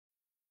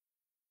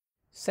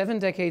7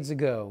 decades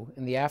ago,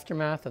 in the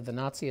aftermath of the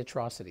Nazi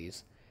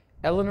atrocities,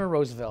 Eleanor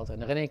Roosevelt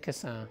and René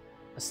Cassin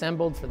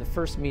assembled for the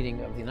first meeting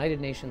of the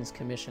United Nations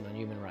Commission on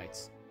Human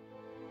Rights.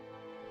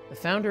 The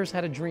founders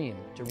had a dream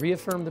to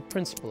reaffirm the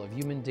principle of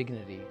human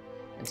dignity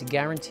and to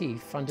guarantee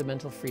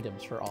fundamental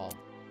freedoms for all.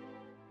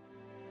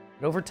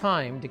 But over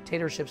time,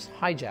 dictatorships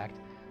hijacked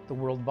the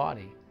world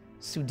body.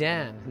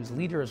 Sudan, whose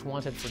leaders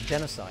wanted for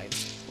genocide,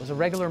 was a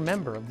regular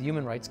member of the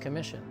Human Rights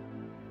Commission.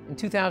 In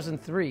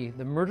 2003,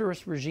 the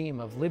murderous regime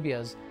of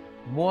Libya's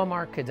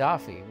Muammar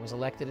Gaddafi was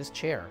elected as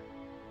chair.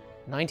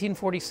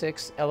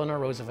 1946, Eleanor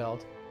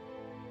Roosevelt.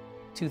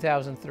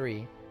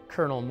 2003,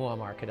 Colonel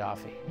Muammar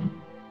Gaddafi.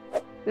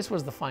 This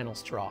was the final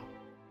straw.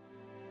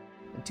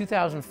 In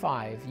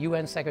 2005,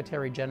 UN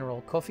Secretary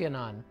General Kofi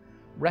Annan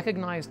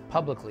recognized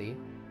publicly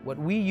what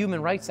we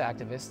human rights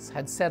activists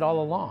had said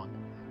all along,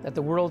 that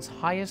the world's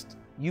highest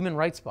human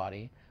rights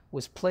body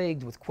was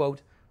plagued with,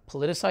 quote,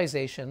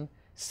 politicization,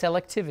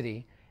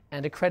 selectivity,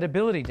 and a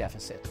credibility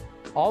deficit,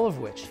 all of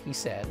which, he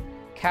said,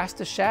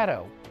 cast a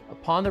shadow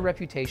upon the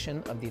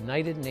reputation of the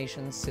United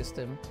Nations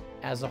system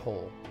as a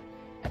whole.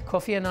 At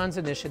Kofi Annan's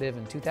initiative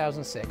in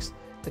 2006,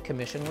 the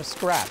Commission was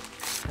scrapped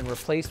and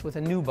replaced with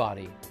a new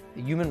body,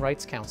 the Human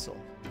Rights Council.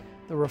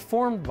 The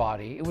reformed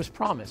body, it was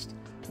promised,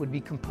 would be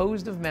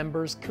composed of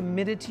members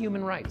committed to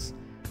human rights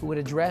who would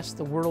address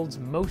the world's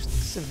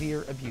most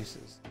severe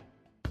abuses.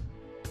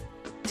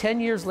 10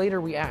 years later,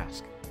 we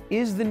ask,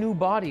 is the new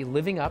body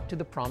living up to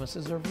the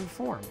promises of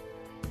reform?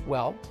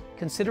 Well,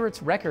 consider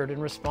its record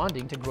in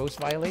responding to gross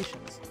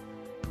violations.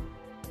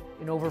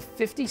 In over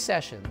 50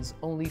 sessions,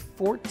 only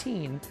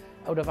 14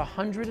 out of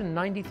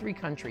 193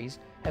 countries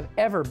have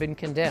ever been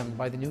condemned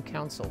by the new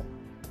council,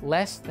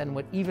 less than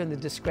what even the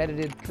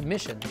discredited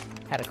Commission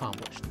had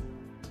accomplished.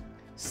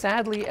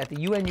 Sadly, at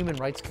the UN Human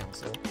Rights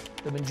Council,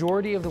 the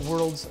majority of the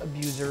world's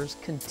abusers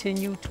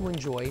continue to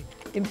enjoy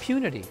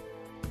impunity.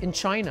 In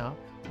China,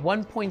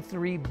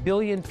 1.3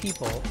 billion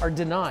people are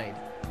denied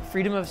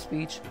freedom of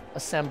speech,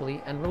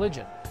 assembly, and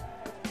religion.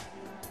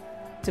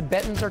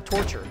 Tibetans are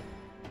tortured.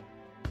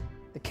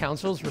 The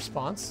Council's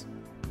response?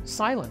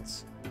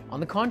 Silence. On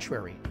the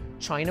contrary,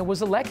 China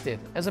was elected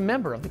as a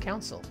member of the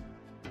Council.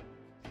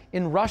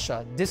 In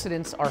Russia,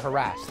 dissidents are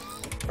harassed,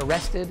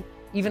 arrested,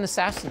 even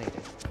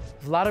assassinated.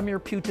 Vladimir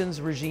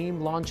Putin's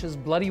regime launches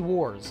bloody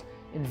wars,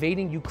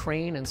 invading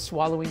Ukraine and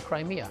swallowing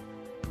Crimea.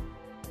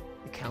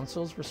 The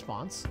Council's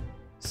response?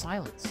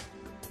 Silence.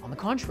 On the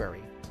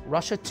contrary,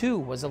 Russia too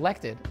was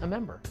elected a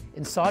member.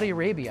 In Saudi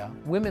Arabia,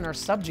 women are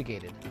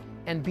subjugated,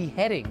 and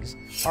beheadings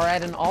are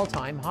at an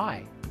all-time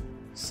high.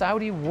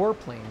 Saudi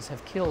warplanes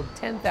have killed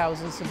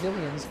 10,000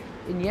 civilians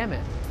in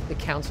Yemen. The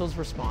Council's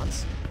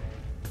response?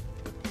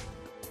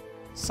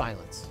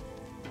 Silence.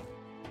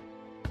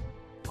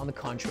 On the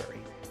contrary,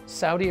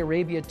 Saudi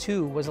Arabia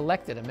too was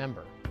elected a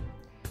member.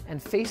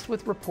 And faced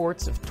with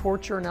reports of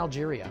torture in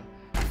Algeria,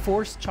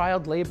 forced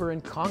child labor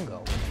in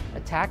Congo,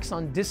 attacks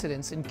on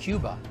dissidents in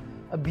Cuba,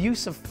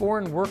 abuse of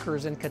foreign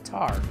workers in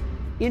Qatar,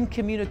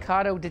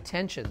 incommunicado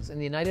detentions in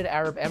the United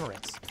Arab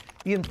Emirates,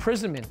 the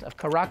imprisonment of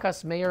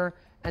Caracas Mayor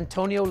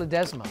Antonio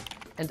Ledesma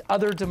and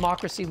other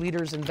democracy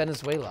leaders in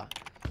Venezuela,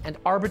 and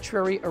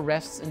arbitrary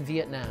arrests in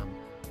Vietnam,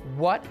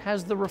 what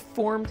has the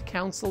Reformed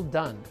Council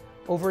done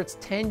over its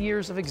 10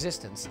 years of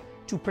existence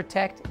to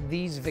protect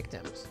these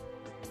victims?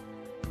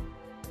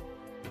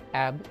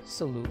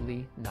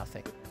 Absolutely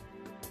nothing.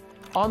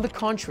 On the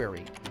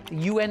contrary, the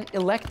UN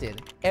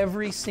elected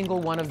every single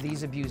one of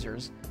these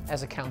abusers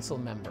as a Council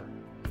member.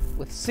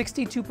 With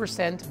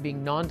 62%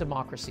 being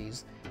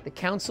non-democracies, the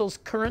Council's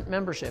current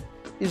membership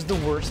is the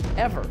worst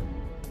ever.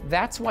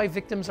 That's why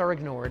victims are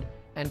ignored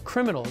and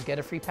criminals get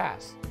a free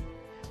pass.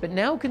 But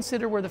now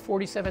consider where the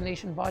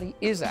 47-nation body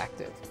is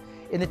active.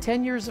 In the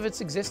 10 years of its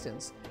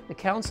existence, the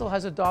Council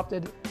has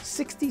adopted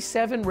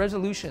 67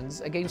 resolutions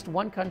against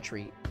one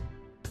country,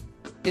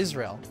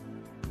 Israel,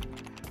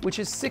 which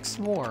is 6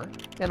 more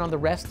than on the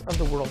rest of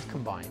the world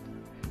combined.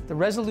 The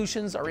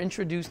resolutions are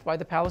introduced by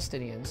the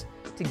Palestinians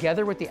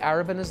together with the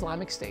Arab and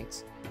Islamic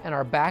states and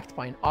are backed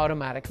by an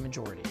automatic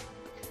majority.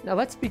 Now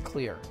let's be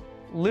clear,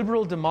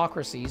 liberal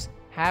democracies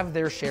have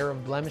their share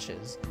of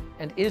blemishes,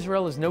 and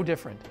Israel is no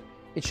different.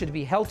 It should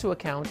be held to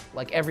account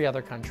like every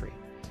other country.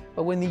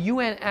 But when the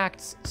UN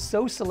acts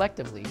so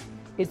selectively,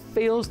 it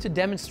fails to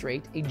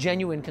demonstrate a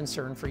genuine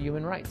concern for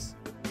human rights.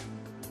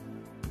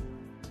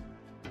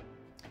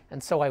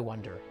 And so I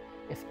wonder,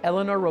 if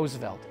Eleanor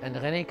Roosevelt and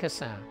René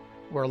Cassin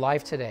were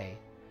alive today,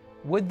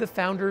 would the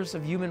founders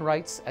of human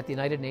rights at the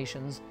United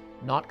Nations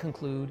not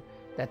conclude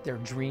that their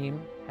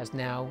dream has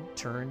now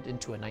turned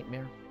into a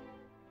nightmare?